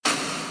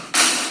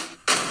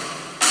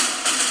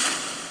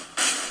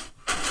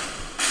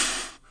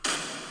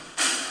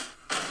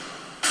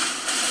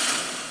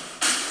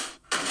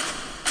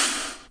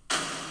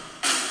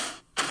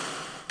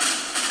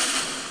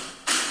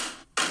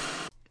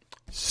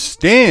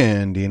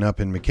Standing up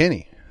in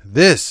McKinney.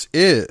 This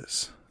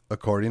is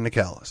According to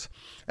Callus,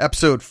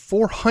 episode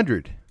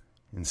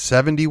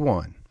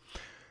 471.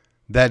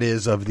 That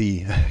is of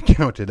the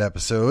counted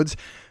episodes.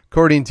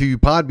 According to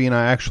Podbean,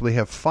 I actually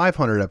have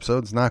 500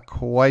 episodes. Not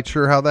quite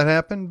sure how that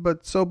happened,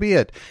 but so be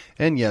it.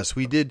 And yes,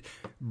 we did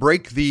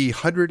break the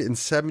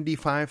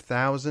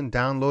 175,000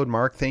 download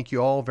mark. Thank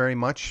you all very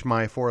much.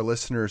 My 4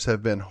 listeners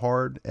have been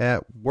hard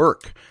at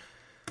work.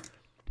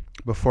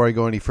 Before I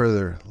go any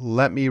further,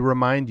 let me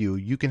remind you,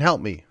 you can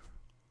help me.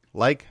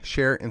 Like,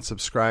 share, and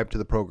subscribe to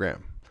the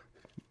program.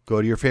 Go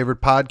to your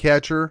favorite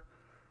podcatcher,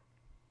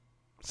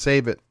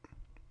 save it.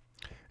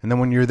 And then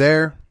when you're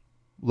there,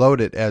 load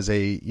it as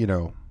a,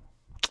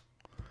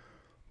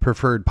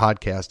 preferred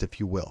podcast, if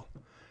you will.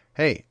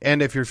 Hey,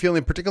 and if you're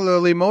feeling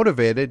particularly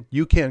motivated,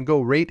 you can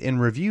go rate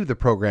and review the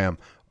program.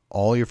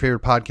 All your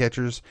favorite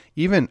podcatchers,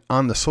 even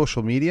on the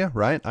social media,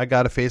 right? I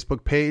got a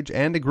Facebook page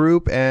and a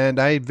group, and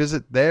I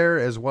visit there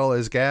as well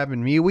as Gab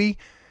and MeWe.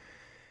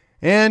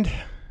 And,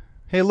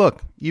 hey,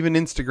 look, even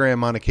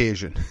Instagram on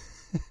occasion.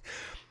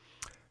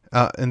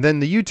 And then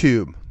the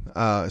YouTube.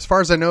 As far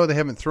as I know, they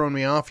haven't thrown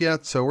me off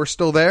yet, so we're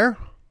still there.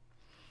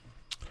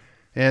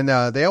 And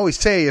they always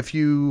say if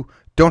you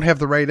don't have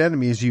the right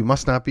enemies, you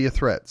must not be a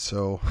threat.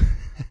 So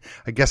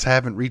I guess I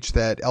haven't reached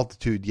that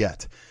altitude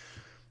yet.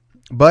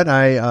 But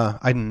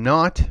I'm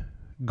not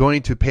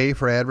going to pay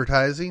for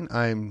advertising.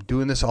 I'm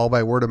doing this all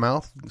by word of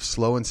mouth,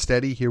 slow and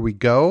steady. Here we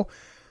go.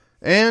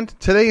 And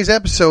today's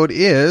episode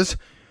is,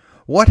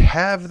 What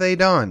Have They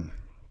Done?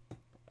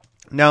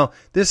 Now,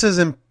 this is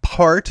in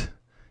part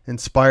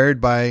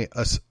inspired by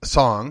a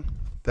song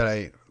that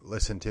I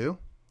listened to.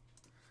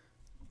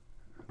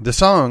 The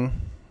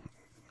song,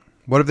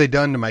 What Have They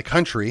Done to My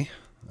Country?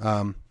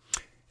 I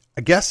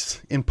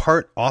guess in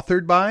part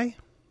authored by,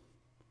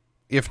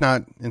 if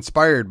not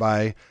inspired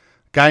by, a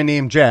guy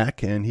named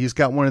Jack, and he's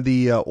got one of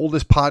the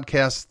oldest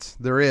podcasts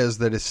there is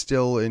that is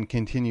still in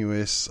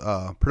continuous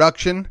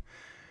production,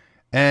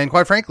 and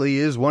quite frankly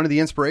is one of the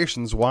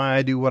inspirations why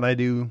I do what I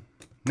do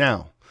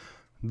now,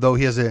 though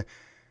he has a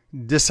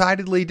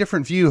decidedly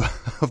different view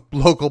of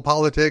local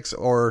politics,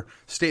 or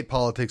state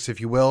politics,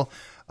 if you will,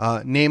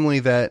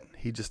 namely that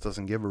he just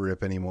doesn't give a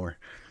rip anymore.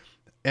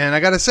 And I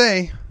gotta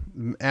say,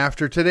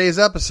 after today's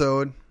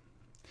episode,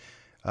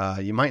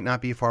 you might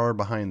not be far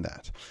behind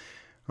that.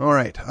 All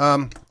right.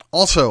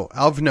 Also,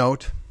 of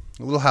note,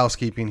 a little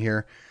housekeeping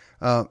here.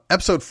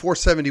 Episode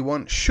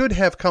 471 should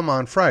have come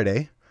on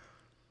Friday.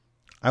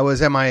 I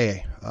was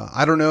MIA.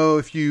 I don't know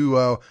if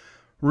you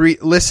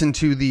listened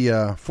to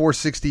the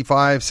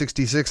 465,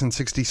 66, and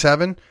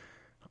 67.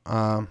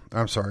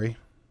 I'm sorry.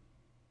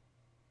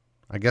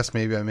 I guess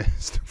maybe I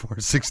missed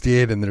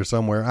 468 in there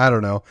somewhere. I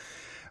don't know.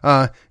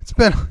 It's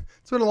been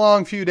a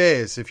long few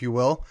days, if you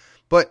will.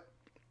 But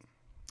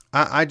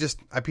I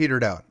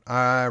petered out.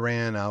 I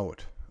ran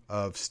out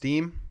of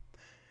steam,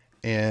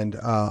 and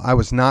I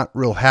was not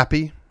real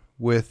happy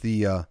with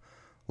the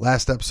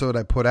last episode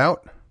I put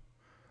out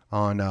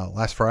on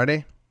last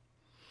Friday.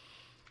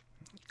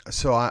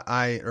 So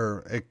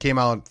it came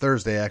out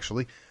Thursday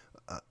actually,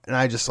 and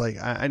I just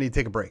I need to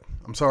take a break.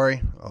 I'm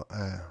sorry.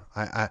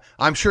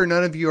 I'm sure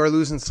none of you are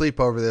losing sleep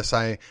over this.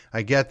 I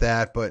get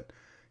that, but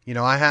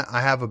I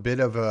have a bit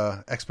of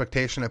a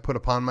expectation I put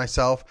upon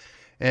myself.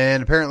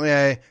 And apparently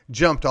I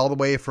jumped all the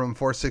way from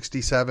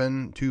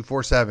 467 to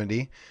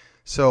 470.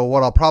 So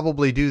what I'll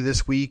probably do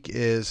this week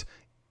is,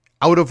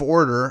 out of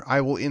order,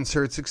 I will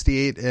insert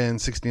 68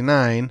 and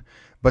 69.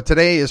 But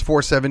today is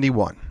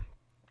 471.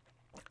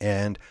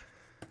 And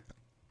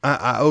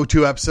I owe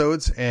 2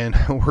 episodes, and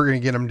we're going to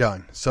get them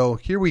done. So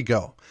here we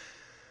go.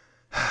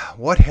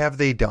 What have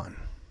they done?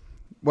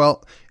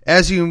 Well,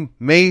 as you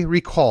may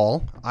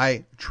recall,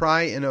 I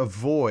try and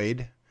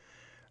avoid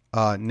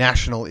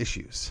national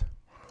issues.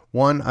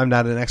 1, I'm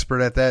not an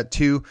expert at that.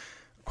 2,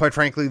 quite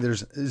frankly,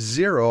 there's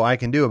 0 I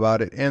can do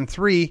about it. And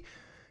 3,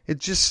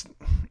 it's just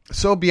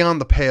so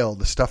beyond the pale,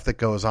 the stuff that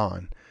goes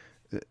on,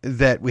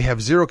 that we have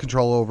 0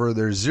 control over.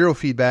 There's 0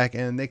 feedback,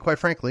 and they, quite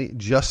frankly,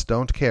 just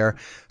don't care.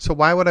 So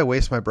why would I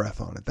waste my breath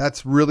on it?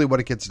 That's really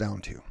what it gets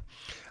down to.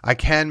 I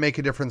can make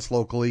a difference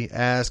locally,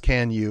 as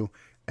can you,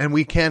 and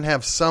we can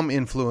have some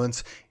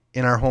influence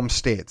in our home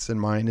states, and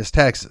mine is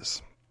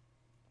Texas.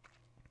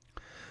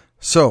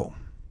 So,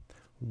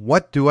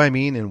 what do I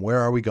mean, and where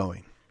are we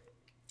going?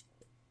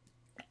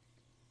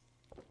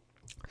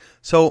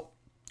 So,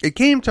 it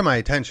came to my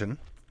attention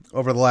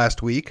over the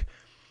last week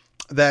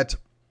that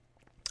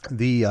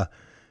the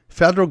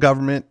federal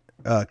government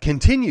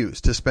continues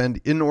to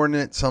spend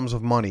inordinate sums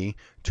of money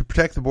to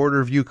protect the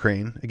border of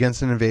Ukraine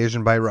against an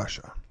invasion by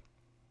Russia.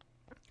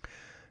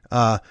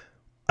 I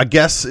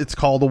guess it's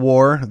called a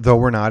war, though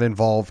we're not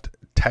involved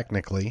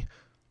technically.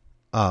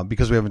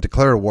 Because we haven't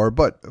declared a war,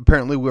 but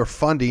apparently we're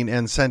funding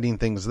and sending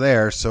things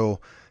there. So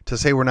to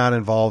say we're not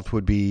involved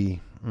would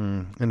be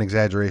an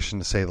exaggeration,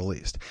 to say the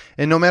least.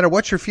 And no matter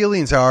what your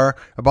feelings are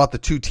about the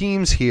 2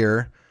 teams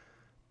here,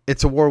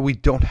 it's a war we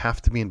don't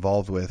have to be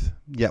involved with,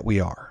 yet we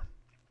are.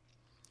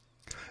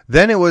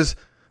 Then it was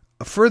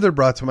further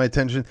brought to my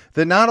attention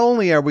that not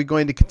only are we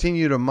going to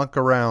continue to muck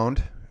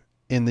around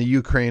in the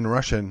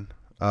Ukraine-Russian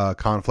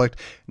conflict,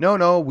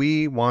 no,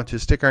 we want to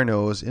stick our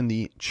nose in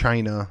the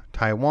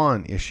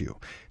China-Taiwan issue.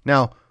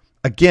 Now,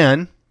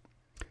 again,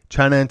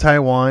 China and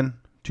Taiwan,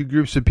 two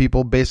groups of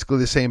people, basically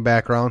the same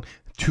background,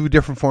 two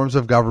different forms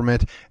of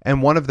government,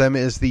 and one of them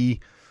is the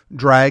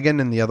dragon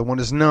and the other one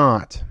is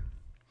not.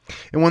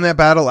 And when that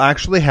battle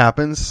actually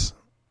happens,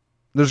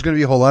 there's going to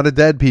be a whole lot of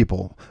dead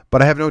people.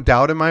 But I have no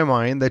doubt in my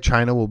mind that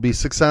China will be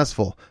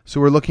successful. So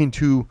we're looking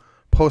to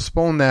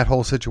postpone that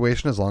whole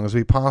situation as long as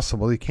we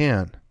possibly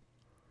can.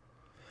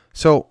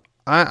 So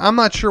I'm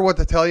not sure what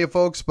to tell you,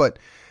 folks, but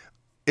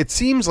it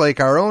seems like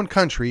our own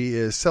country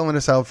is selling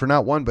us out for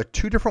not one but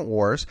two different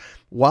wars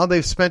while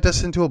they've spent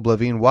us into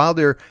oblivion, while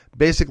they're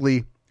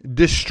basically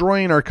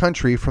destroying our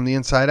country from the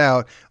inside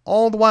out,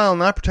 all the while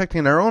not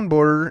protecting our own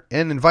border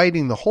and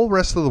inviting the whole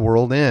rest of the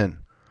world in.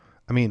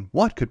 I mean,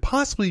 what could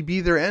possibly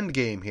be their end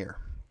game here?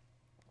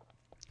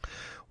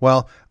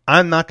 Well,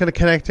 I'm not going to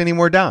connect any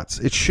more dots.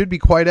 It should be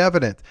quite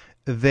evident.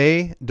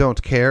 They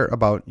don't care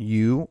about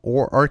you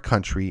or our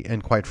country,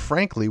 and quite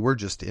frankly, we're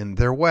just in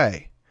their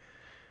way.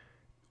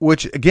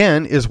 Which,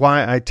 again, is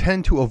why I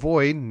tend to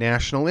avoid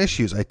national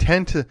issues. I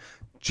tend to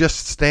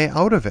just stay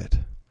out of it.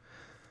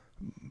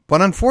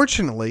 But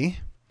unfortunately,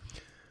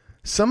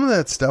 some of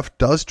that stuff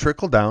does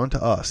trickle down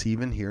to us,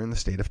 even here in the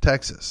state of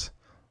Texas.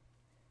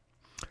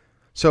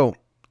 So,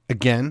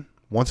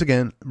 once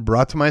again,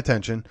 brought to my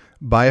attention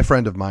by a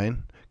friend of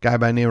mine, a guy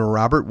by the name of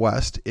Robert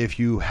West. If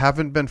you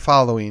haven't been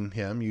following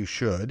him, you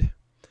should.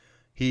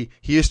 He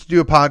used to do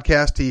a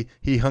podcast.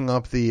 He hung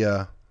up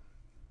the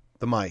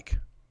mic.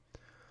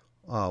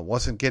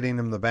 Wasn't getting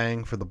him the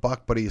bang for the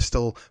buck, but he's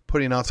still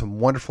putting out some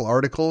wonderful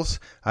articles.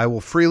 I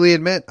will freely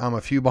admit I'm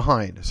a few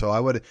behind, so I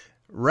would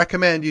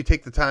recommend you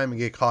take the time and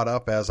get caught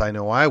up, as I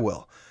know I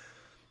will.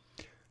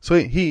 So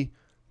he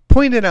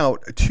pointed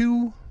out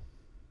two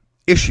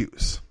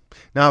issues.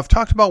 Now, I've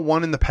talked about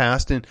one in the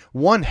past, and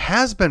one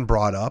has been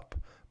brought up,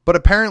 but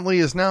apparently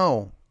is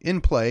now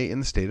in play in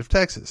the state of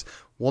Texas.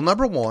 Well,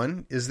 number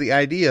one is the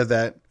idea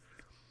that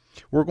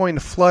we're going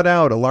to flood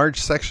out a large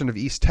section of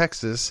East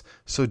Texas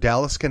so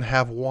Dallas can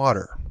have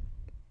water.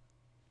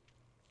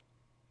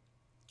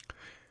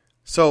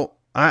 So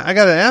I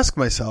got to ask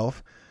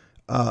myself,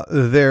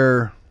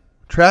 they're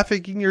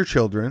trafficking your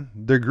children,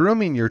 they're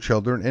grooming your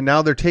children, and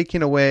now they're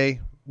taking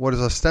away what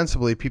is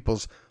ostensibly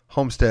people's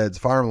homesteads,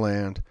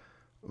 farmland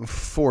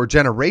for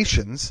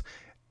generations,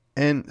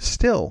 and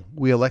still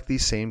we elect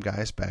these same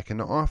guys back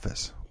into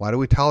office. Why do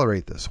we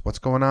tolerate this? What's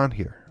going on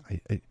here?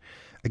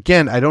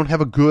 Again, I don't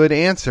have a good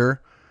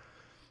answer,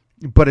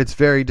 but it's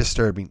very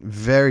disturbing,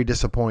 very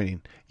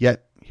disappointing.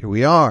 Yet, here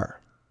we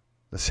are.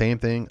 The same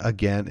thing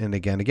again and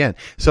again and again.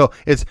 So,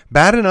 it's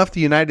bad enough the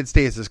United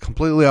States is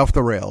completely off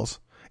the rails,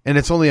 and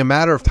it's only a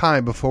matter of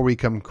time before we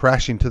come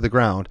crashing to the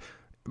ground.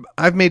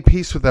 I've made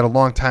peace with that a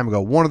long time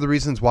ago. One of the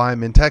reasons why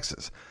I'm in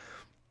Texas.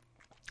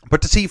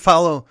 But to see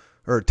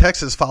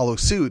Texas follow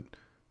suit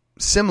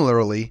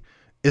similarly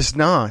is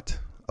not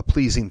a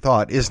pleasing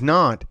thought, is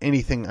not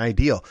anything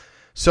ideal.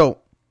 So,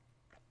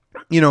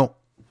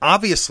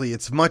 obviously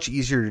it's much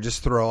easier to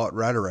just throw out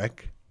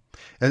rhetoric.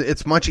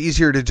 It's much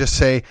easier to just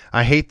say,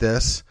 I hate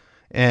this,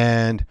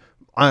 and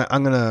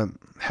I'm going to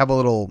have a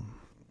little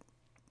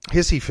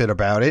hissy fit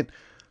about it.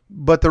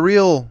 But the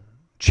real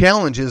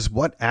challenge is,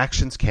 what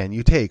actions can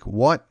you take?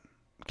 What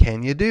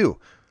can you do?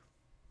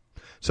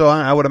 So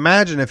I would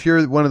imagine if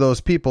you're one of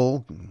those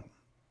people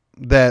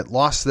that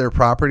lost their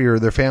property or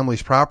their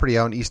family's property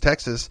out in East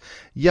Texas,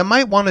 you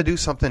might want to do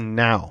something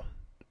now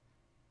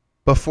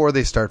before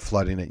they start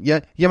flooding it.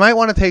 Yeah, you might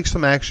want to take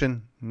some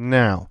action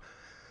now.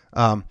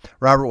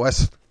 Robert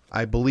West,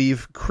 I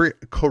believe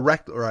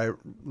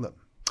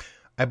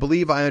I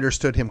believe I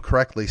understood him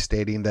correctly,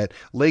 stating that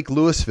Lake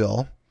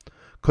Louisville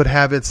could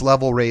have its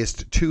level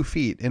raised 2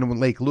 feet, and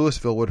Lake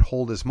Louisville would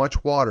hold as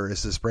much water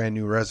as this brand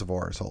new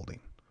reservoir is holding.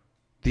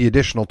 The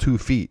additional 2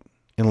 feet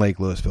in Lake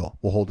Louisville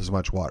will hold as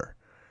much water.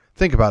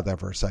 Think about that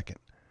for a second.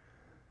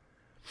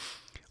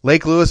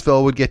 Lake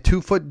Louisville would get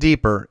 2 foot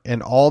deeper,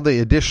 and all the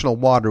additional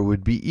water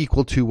would be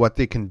equal to what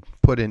they can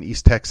put in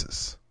East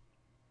Texas.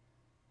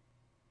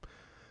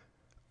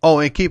 Oh,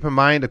 and keep in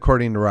mind,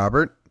 according to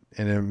Robert,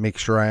 and to make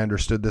sure I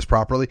understood this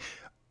properly,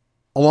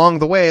 along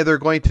the way, they're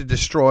going to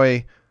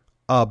destroy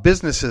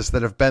businesses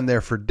that have been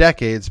there for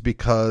decades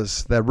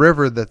because the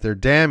river that they're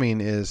damming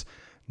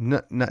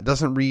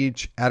doesn't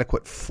reach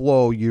adequate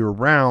flow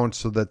year-round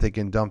so that they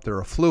can dump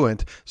their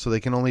effluent, so they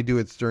can only do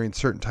it during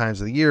certain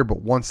times of the year,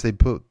 but once they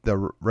put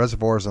the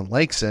reservoirs and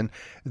lakes in,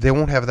 they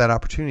won't have that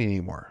opportunity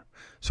anymore.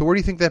 So where do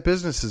you think that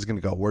business is going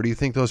to go? Where do you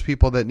think those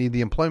people that need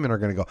the employment are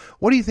going to go?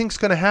 What do you think is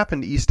going to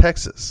happen to East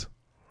Texas?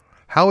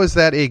 How is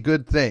that a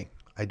good thing?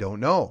 I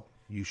don't know.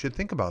 You should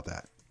think about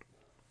that.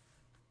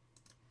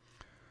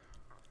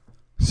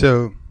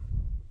 So,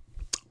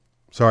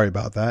 sorry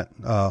about that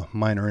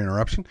minor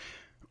interruption.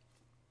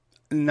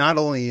 Not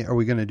only are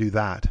we going to do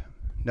that,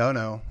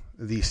 no,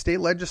 the state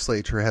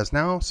legislature has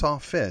now saw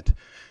fit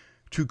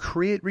to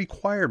create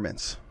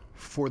requirements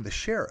for the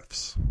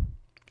sheriffs.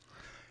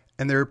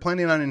 And they're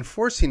planning on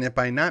enforcing it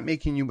by not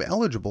making you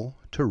eligible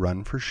to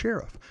run for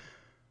sheriff.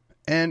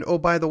 And, oh,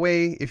 by the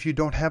way, if you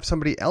don't have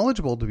somebody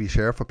eligible to be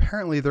sheriff,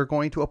 apparently they're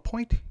going to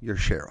appoint your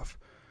sheriff.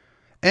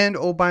 And,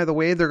 oh, by the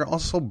way, they're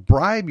also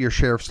bribe your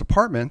sheriff's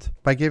department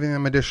by giving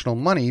them additional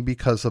money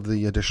because of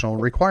the additional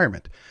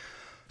requirement.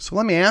 So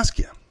let me ask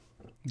you,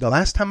 the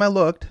last time I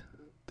looked,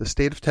 the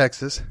state of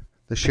Texas,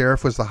 the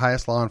sheriff was the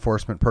highest law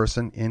enforcement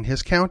person in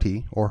his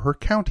county or her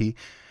county,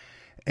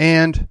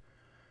 and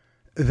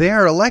they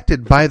are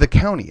elected by the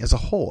county as a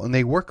whole, and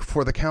they work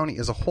for the county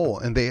as a whole,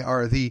 and they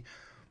are the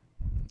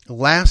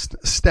last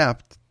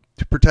step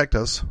to protect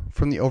us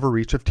from the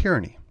overreach of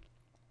tyranny.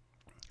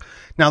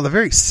 Now, the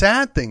very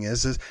sad thing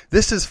is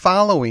this is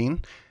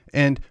following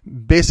and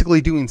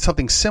basically doing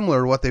something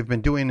similar to what they've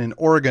been doing in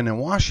Oregon and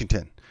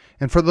Washington.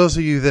 And for those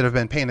of you that have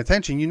been paying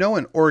attention, you know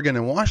in Oregon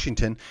and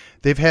Washington,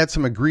 they've had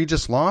some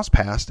egregious laws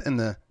passed, and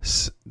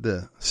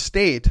the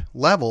state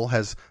level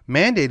has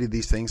mandated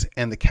these things,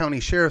 and the county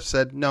sheriff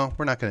said, no,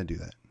 we're not going to do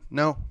that.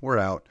 No, we're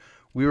out.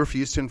 We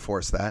refuse to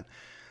enforce that.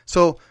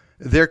 So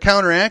they're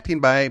counteracting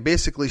by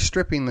basically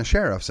stripping the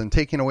sheriffs and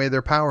taking away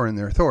their power and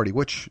their authority,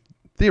 which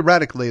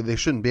theoretically they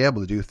shouldn't be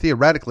able to do.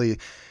 Theoretically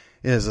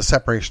is a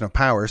separation of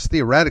powers.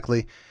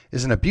 Theoretically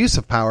is an abuse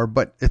of power,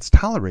 but it's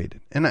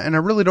tolerated. And I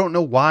really don't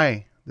know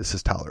why this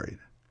is tolerated.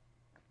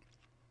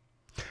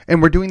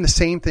 And we're doing the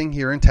same thing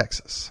here in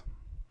Texas.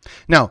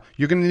 Now,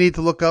 you're going to need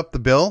to look up the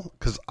bill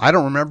because I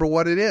don't remember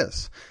what it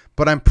is.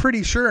 But I'm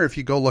pretty sure if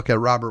you go look at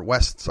Robert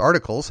West's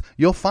articles,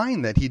 you'll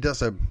find that he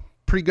does a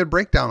pretty good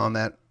breakdown on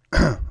that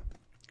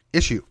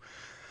issue.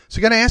 So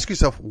you got to ask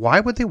yourself, why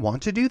would they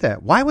want to do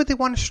that? Why would they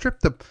want to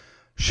strip the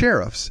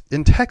sheriffs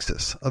in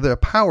Texas of the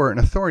power and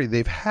authority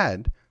they've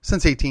had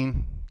since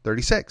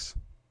 1836?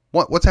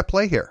 What's at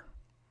play here?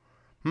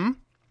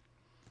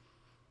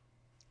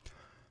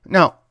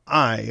 Now,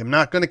 I am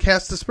not going to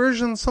cast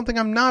aspersions on something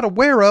I'm not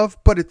aware of,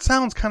 but it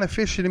sounds kind of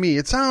fishy to me.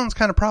 It sounds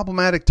kind of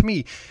problematic to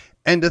me.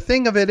 And the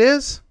thing of it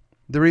is,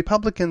 the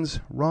Republicans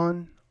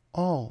run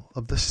all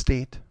of the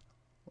state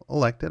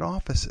elected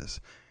offices.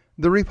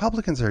 The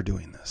Republicans are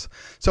doing this.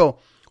 So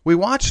we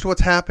watched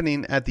what's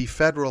happening at the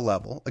federal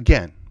level.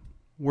 Again,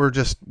 we're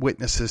just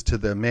witnesses to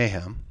the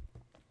mayhem.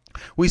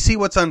 We see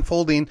what's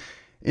unfolding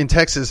in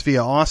Texas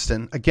via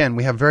Austin. Again,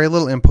 we have very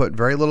little input,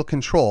 very little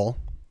control.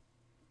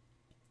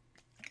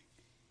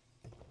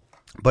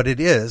 But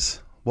it is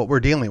what we're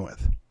dealing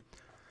with.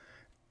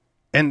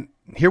 And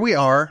here we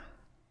are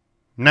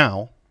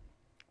now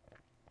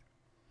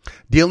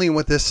dealing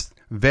with this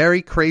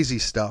very crazy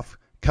stuff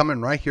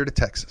coming right here to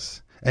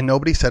Texas. And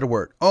nobody said a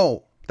word.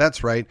 Oh,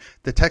 that's right.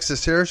 The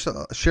Texas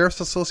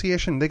Sheriff's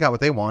Association, they got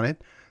what they wanted.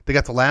 They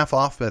got to laugh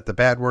off at the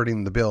bad wording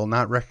of the bill,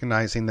 not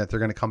recognizing that they're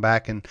going to come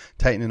back and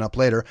tighten it up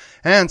later.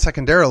 And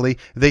secondarily,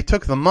 they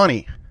took the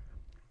money.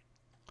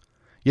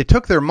 You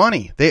took their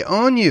money. They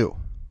own you.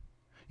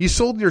 You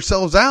sold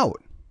yourselves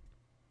out.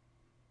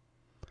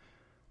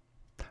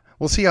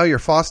 We'll see how your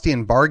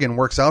Faustian bargain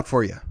works out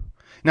for you.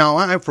 Now,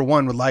 I, for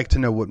one, would like to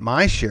know what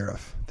my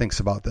sheriff thinks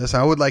about this.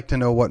 I would like to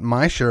know what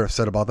my sheriff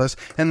said about this.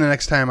 And the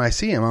next time I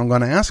see him, I'm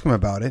going to ask him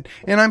about it.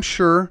 And I'm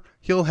sure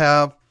he'll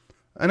have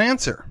an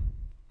answer.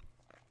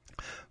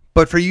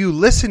 But for you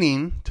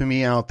listening to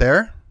me out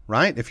there,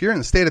 right, if you're in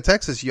the state of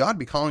Texas, you ought to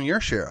be calling your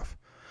sheriff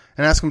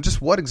and ask them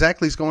just what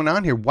exactly is going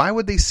on here. Why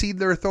would they cede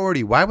their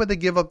authority? Why would they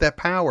give up that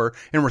power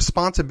and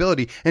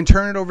responsibility and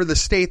turn it over to the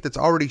state that's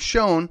already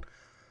shown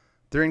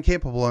they're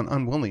incapable and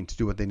unwilling to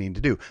do what they need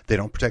to do? They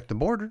don't protect the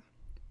border.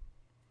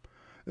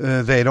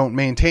 They don't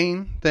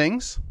maintain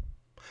things.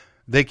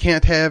 They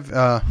can't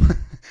have,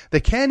 they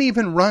can't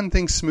even run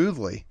things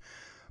smoothly.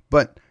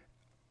 But,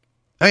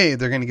 hey,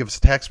 they're going to give us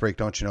a tax break,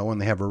 don't you know, when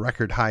they have a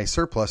record high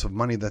surplus of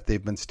money that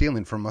they've been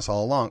stealing from us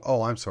all along.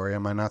 Oh, I'm sorry.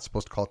 Am I not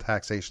supposed to call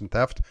taxation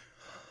theft?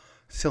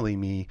 Silly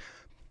me.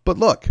 But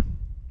look,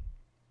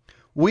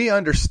 we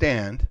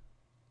understand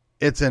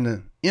it's in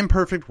an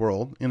imperfect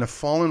world, in a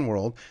fallen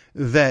world,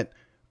 that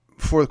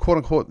for quote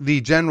unquote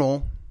the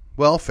general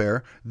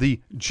welfare, the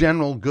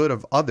general good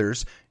of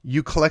others,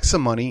 you collect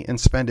some money and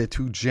spend it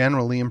to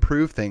generally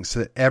improve things so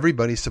that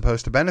everybody's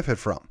supposed to benefit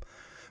from.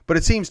 But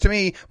it seems to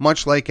me,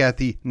 much like at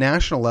the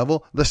national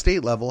level, the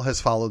state level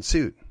has followed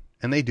suit,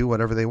 and they do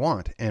whatever they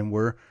want, and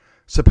we're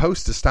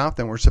supposed to stop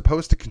them. We're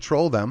supposed to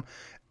control them,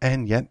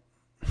 and yet,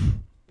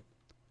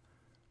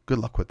 good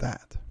luck with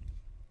that.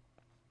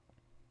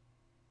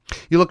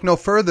 You look no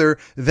further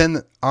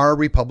than our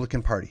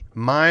Republican Party,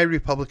 my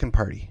Republican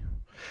Party.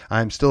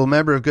 I'm still a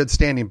member of good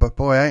standing, but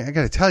boy, I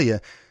got to tell you,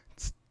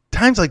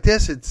 times like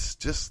this, it's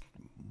just,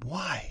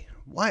 why?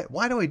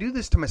 Why do I do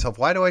this to myself?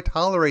 Why do I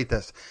tolerate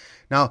this?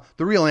 Now,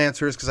 the real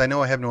answer is because I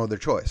know I have no other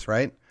choice,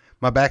 right?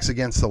 My back's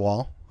against the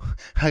wall.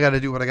 I got to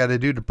do what I got to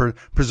do to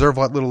preserve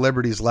what little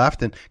liberty's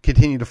left and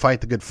continue to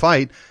fight the good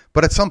fight.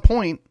 But at some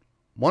point,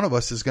 one of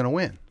us is going to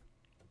win.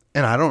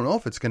 And I don't know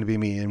if it's going to be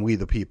me and we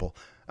the people.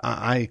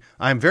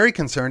 I'm very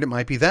concerned it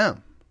might be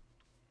them.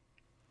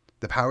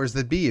 The powers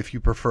that be, if you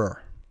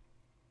prefer.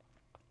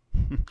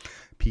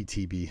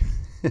 PTB.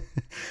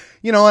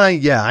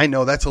 I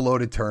know that's a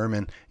loaded term,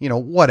 and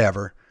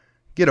whatever.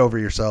 Get over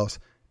yourselves.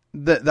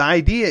 The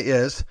idea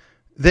is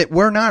that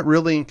we're not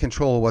really in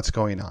control of what's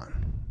going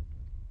on.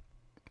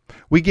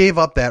 We gave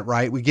up that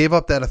right. We gave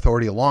up that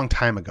authority a long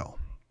time ago.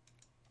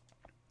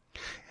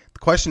 The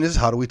question is,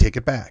 how do we take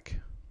it back?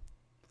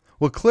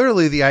 Well,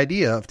 clearly the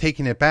idea of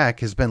taking it back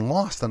has been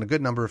lost on a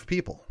good number of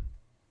people.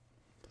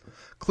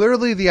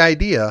 Clearly the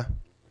idea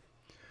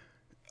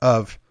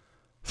of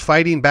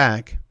fighting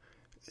back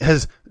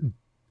has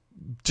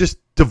just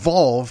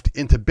devolved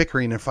into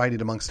bickering and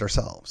fighting amongst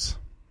ourselves.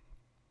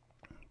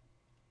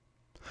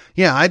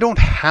 Yeah, I don't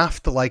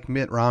have to like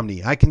Mitt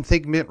Romney. I can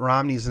think Mitt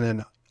Romney's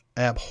an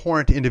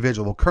abhorrent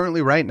individual.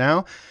 Currently, right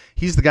now,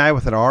 he's the guy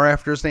with an R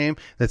after his name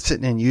that's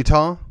sitting in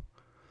Utah,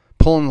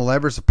 pulling the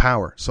levers of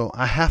power. So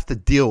I have to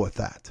deal with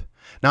that.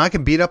 Now, I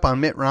can beat up on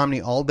Mitt Romney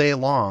all day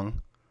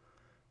long.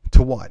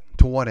 To what?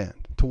 To what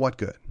end? To what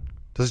good?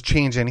 Does it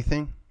change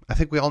anything? I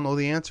think we all know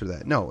the answer to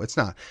that. No, it's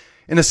not.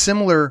 In a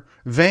similar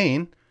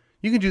vein,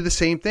 you can do the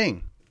same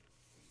thing.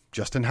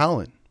 Justin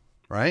Howland,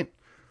 right?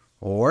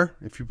 Or,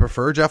 if you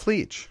prefer, Jeff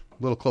Leach,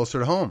 a little closer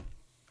to home.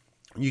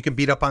 You can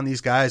beat up on these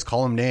guys,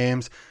 call them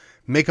names,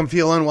 make them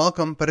feel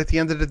unwelcome. But at the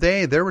end of the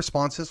day, their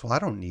response is, well, I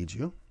don't need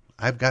you.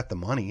 I've got the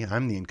money.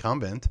 I'm the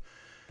incumbent.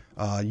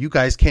 You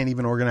guys can't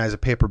even organize a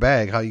paper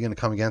bag. How are you going to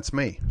come against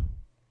me?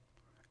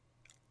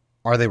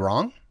 Are they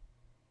wrong?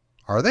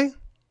 Are they?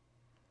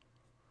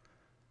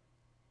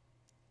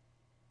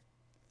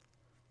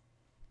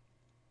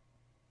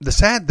 The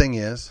sad thing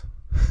is,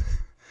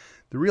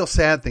 the real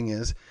sad thing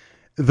is,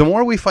 the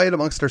more we fight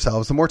amongst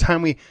ourselves, the more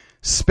time we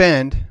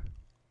spend,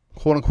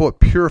 quote unquote,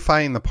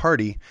 purifying the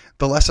party,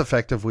 the less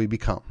effective we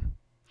become.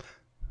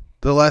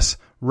 The less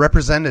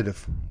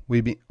representative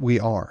we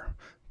are.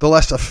 The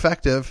less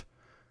effective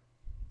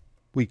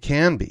we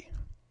can be.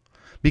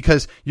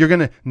 Because you're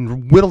going to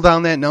whittle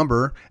down that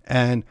number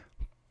and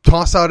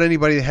toss out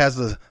anybody that has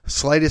the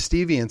slightest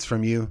deviance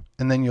from you,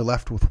 and then you're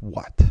left with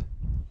what?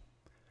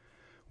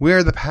 We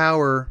are the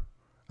power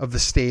of the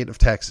state of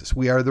Texas.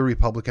 We are the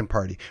Republican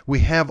Party.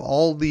 We have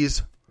all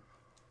these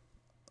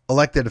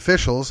elected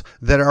officials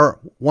that are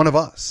one of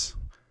us.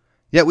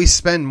 Yet we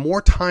spend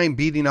more time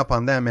beating up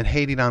on them and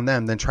hating on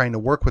them than trying to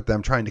work with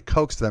them, trying to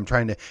coax them,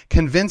 trying to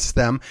convince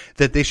them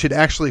that they should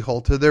actually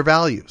hold to their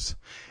values.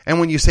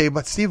 And when you say,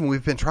 but Stephen,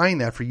 we've been trying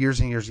that for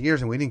years and years and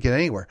years and we didn't get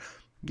anywhere.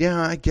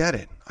 Yeah, I get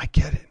it.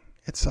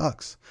 It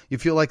sucks. You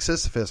feel like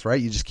Sisyphus,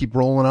 right? You just keep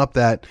rolling up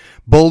that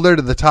boulder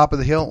to the top of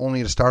the hill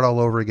only to start all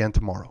over again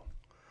tomorrow.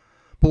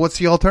 But what's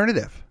the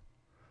alternative?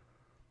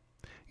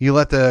 You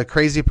let the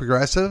crazy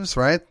progressives,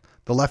 right?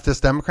 The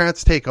leftist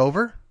Democrats take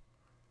over?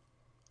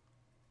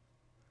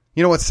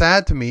 You know what's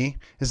sad to me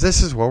is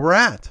this is where we're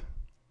at.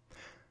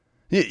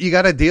 You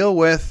got to deal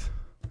with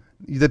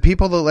the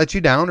people that let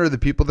you down or the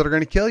people that are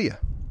going to kill you.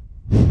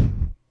 I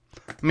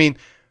mean,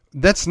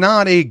 that's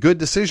not a good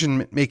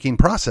decision-making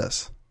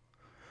process.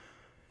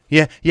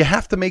 Yeah, you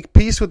have to make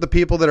peace with the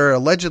people that are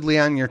allegedly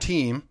on your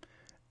team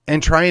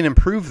and try and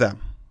improve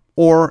them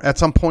or at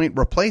some point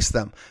replace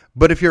them.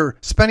 But if you're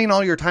spending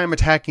all your time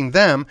attacking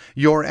them,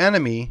 your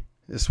enemy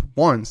is,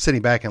 one,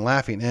 sitting back and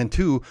laughing, and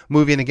two,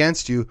 moving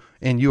against you,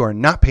 and you are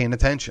not paying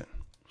attention.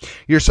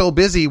 You're so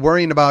busy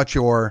worrying about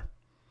your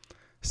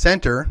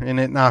center and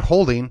it not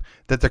holding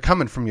that they're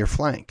coming from your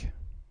flank.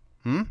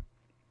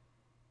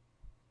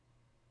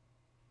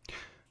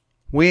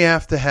 We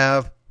have to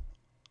have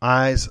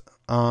eyes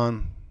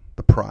on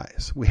the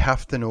prize. We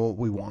have to know what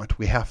we want.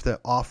 We have to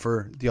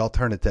offer the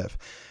alternative.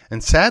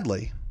 And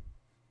sadly,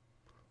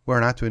 we're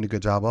not doing a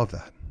good job of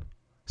that.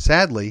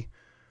 Sadly,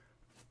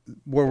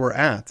 where we're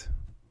at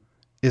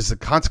is the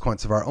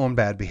consequence of our own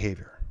bad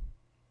behavior.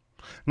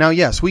 Now,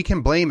 yes, we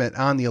can blame it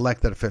on the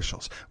elected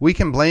officials. We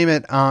can blame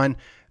it on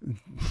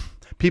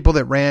people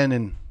that ran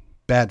in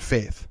bad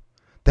faith.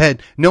 They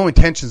had no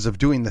intentions of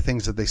doing the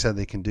things that they said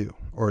they can do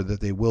or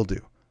that they will do.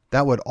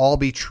 That would all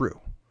be true.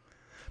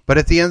 But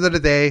at the end of the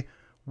day,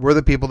 we're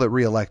the people that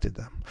reelected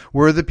them.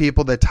 We're the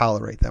people that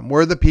tolerate them.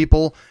 We're the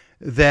people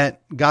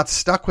that got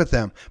stuck with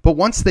them. But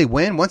once they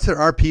win, once there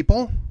are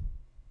people,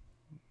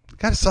 you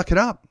got to suck it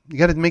up. You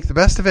got to make the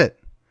best of it.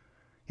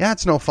 Yeah,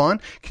 it's no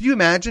fun. Could you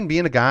imagine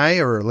being a guy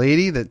or a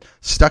lady that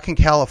stuck in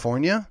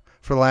California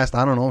for the last,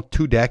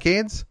 2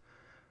 decades?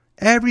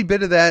 Every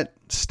bit of that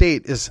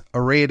state is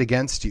arrayed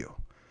against you.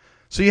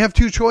 So you have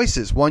two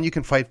choices. One, you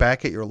can fight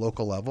back at your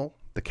local level,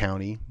 the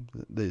county,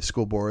 the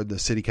school board, the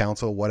city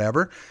council,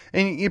 whatever.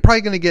 And you're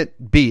probably going to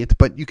get beat,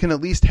 but you can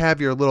at least have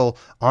your little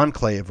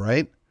enclave,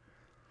 right?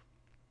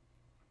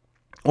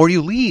 Or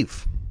you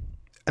leave.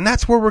 And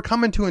that's where we're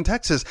coming to in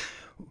Texas.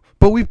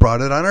 But we've brought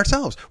it on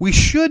ourselves. We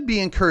should be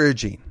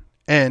encouraging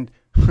and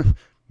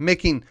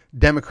making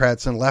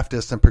Democrats and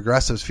leftists and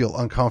progressives feel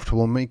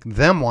uncomfortable and make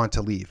them want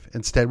to leave.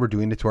 Instead, we're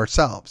doing it to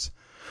ourselves.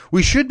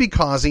 We should be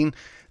causing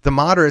the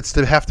moderates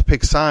to have to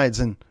pick sides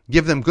and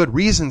give them good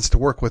reasons to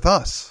work with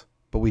us.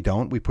 But we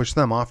don't. We push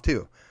them off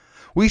too.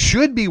 We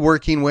should be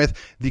working with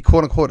the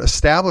quote-unquote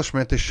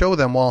establishment to show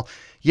them, well,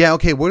 yeah,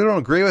 okay, we don't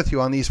agree with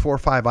you on these 4 or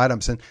 5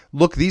 items. And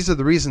look, these are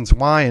the reasons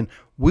why. And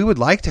we would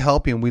like to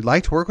help you and we'd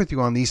like to work with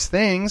you on these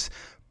things.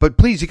 But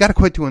please, you got to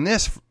quit doing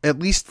this, at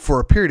least for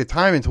a period of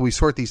time until we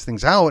sort these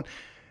things out.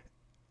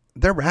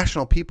 They're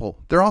rational people.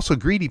 They're also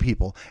greedy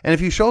people. And if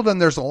you show them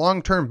there's a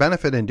long-term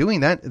benefit in doing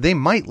that, they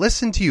might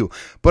listen to you.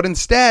 But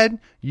instead,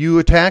 you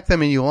attack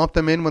them and you lump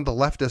them in with the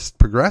leftist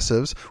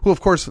progressives, who, of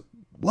course,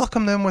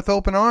 welcome them with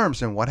open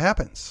arms. And what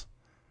happens?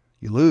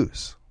 You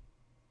lose.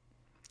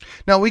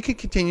 Now, we can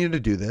continue to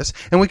do this,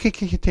 and we can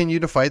continue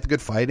to fight the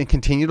good fight and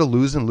continue to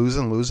lose and lose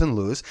and lose and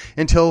lose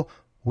until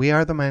we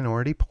are the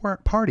minority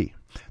party.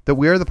 That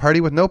we are the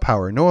party with no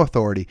power, no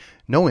authority,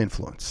 no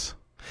influence.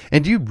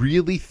 And do you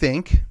really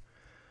think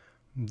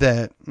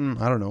that,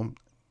 I don't know,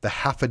 the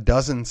half a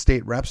dozen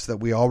state reps that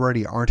we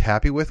already aren't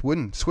happy with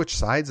wouldn't switch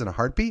sides in a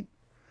heartbeat?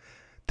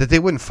 That they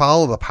wouldn't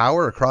follow the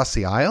power across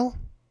the aisle?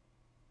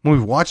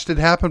 We've watched it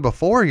happen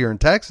before here in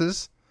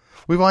Texas.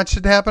 We've watched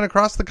it happen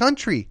across the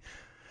country.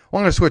 Well,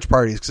 I'm going to switch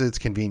parties because it's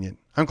convenient.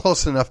 I'm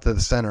close enough to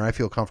the center. I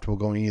feel comfortable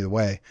going either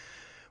way.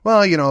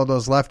 Well, you know,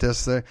 those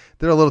leftists,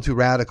 they're a little too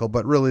radical,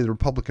 but really the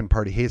Republican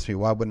Party hates me.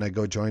 Why wouldn't I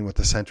go join with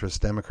the centrist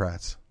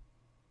Democrats?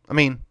 I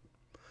mean,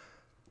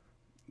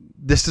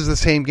 this is the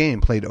same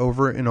game played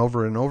over and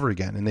over and over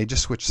again, and they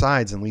just switch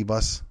sides and leave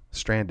us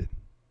stranded.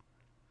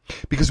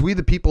 Because we,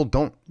 the people,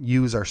 don't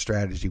use our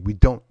strategy. We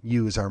don't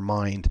use our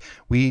mind.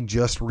 We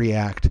just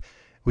react.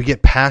 We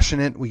get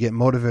passionate, we get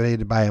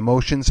motivated by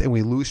emotions, and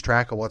we lose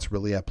track of what's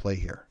really at play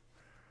here.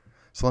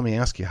 So let me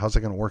ask you, how's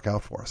it going to work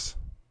out for us?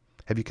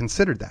 Have you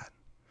considered that?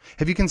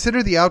 Have you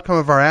considered the outcome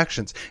of our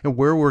actions and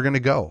where we're going to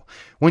go?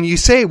 When you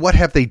say, what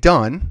have they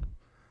done?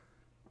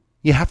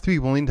 You have to be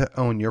willing to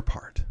own your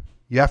part.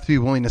 You have to be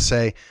willing to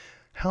say,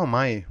 how am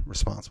I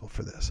responsible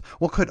for this?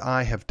 What could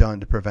I have done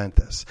to prevent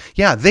this?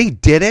 Yeah, they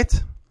did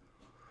it,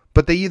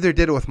 but they either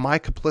did it with my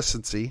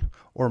complicity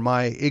or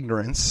my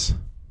ignorance.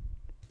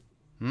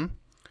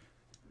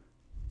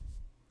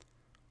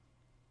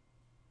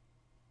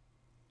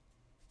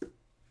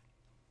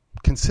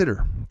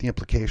 Consider the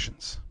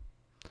implications.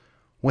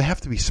 We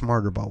have to be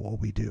smarter about what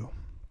we do.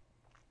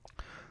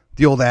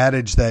 The old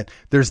adage that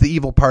there's the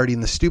evil party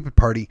and the stupid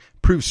party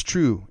proves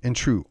true and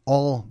true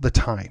all the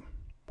time.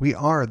 We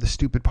are the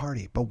stupid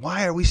party. But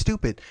why are we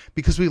stupid?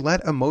 Because we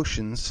let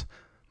emotions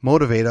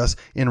motivate us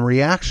in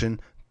reaction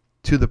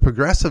to the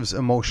progressives'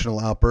 emotional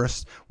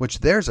outbursts, which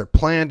theirs are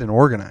planned and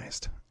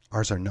organized.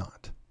 Ours are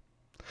not.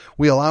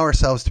 We allow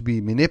ourselves to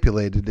be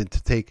manipulated and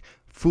to take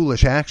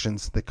foolish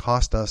actions that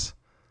cost us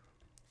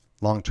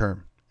long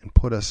term and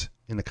put us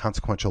in a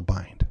consequential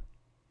bind.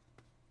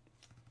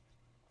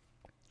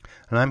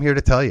 And I'm here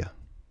to tell you,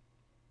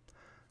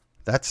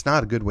 that's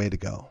not a good way to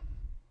go.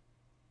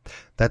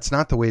 That's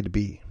not the way to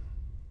be.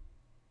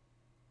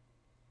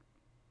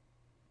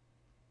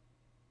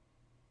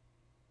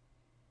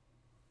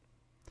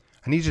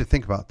 I need you to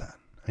think about that.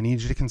 I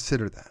need you to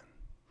consider that.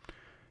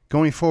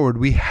 Going forward,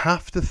 we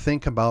have to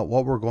think about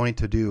what we're going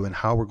to do and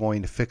how we're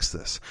going to fix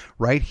this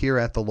right here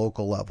at the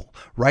local level,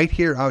 right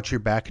here out your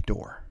back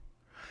door.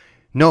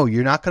 No,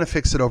 you're not going to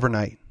fix it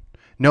overnight.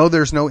 No,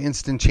 there's no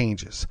instant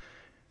changes.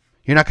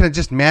 You're not going to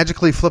just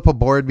magically flip a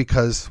board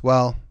because,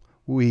 well,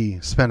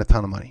 we spent a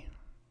ton of money.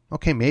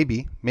 Okay,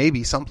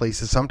 maybe some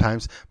places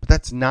sometimes, but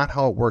that's not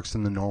how it works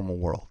in the normal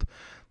world.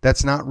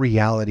 That's not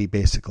reality,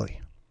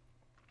 basically.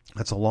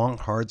 That's a long,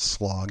 hard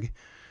slog.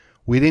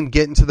 We didn't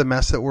get into the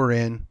mess that we're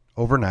in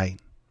overnight.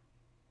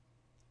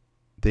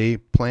 They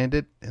planned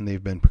it, and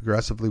they've been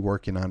progressively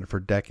working on it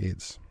for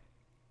decades.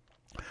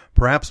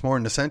 Perhaps more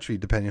than a century,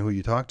 depending on who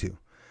you talk to.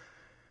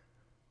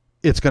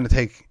 It's going to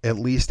take at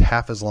least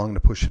half as long to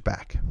push it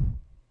back.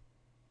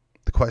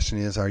 The question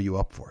is, are you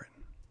up for it?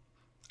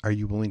 Are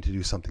you willing to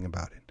do something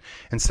about it?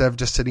 Instead of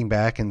just sitting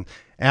back and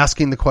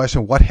asking the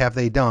question, what have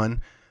they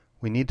done?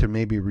 We need to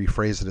maybe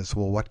rephrase it as,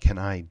 well, what can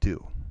I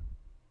do?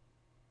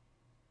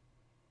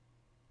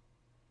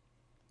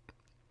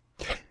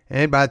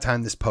 And by the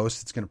time this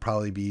posts, it's going to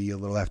probably be a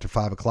little after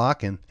 5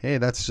 o'clock. And hey,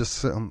 that's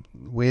just the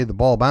way the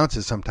ball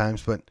bounces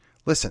sometimes. But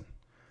listen,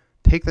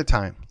 take the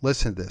time.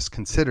 Listen to this.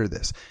 Consider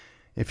this.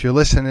 If you're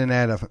listening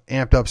at an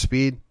amped up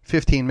speed,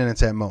 15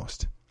 minutes at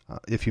most.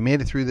 If you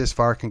made it through this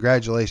far,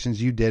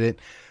 congratulations, you did it.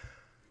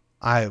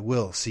 I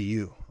will see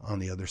you on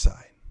the other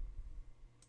side.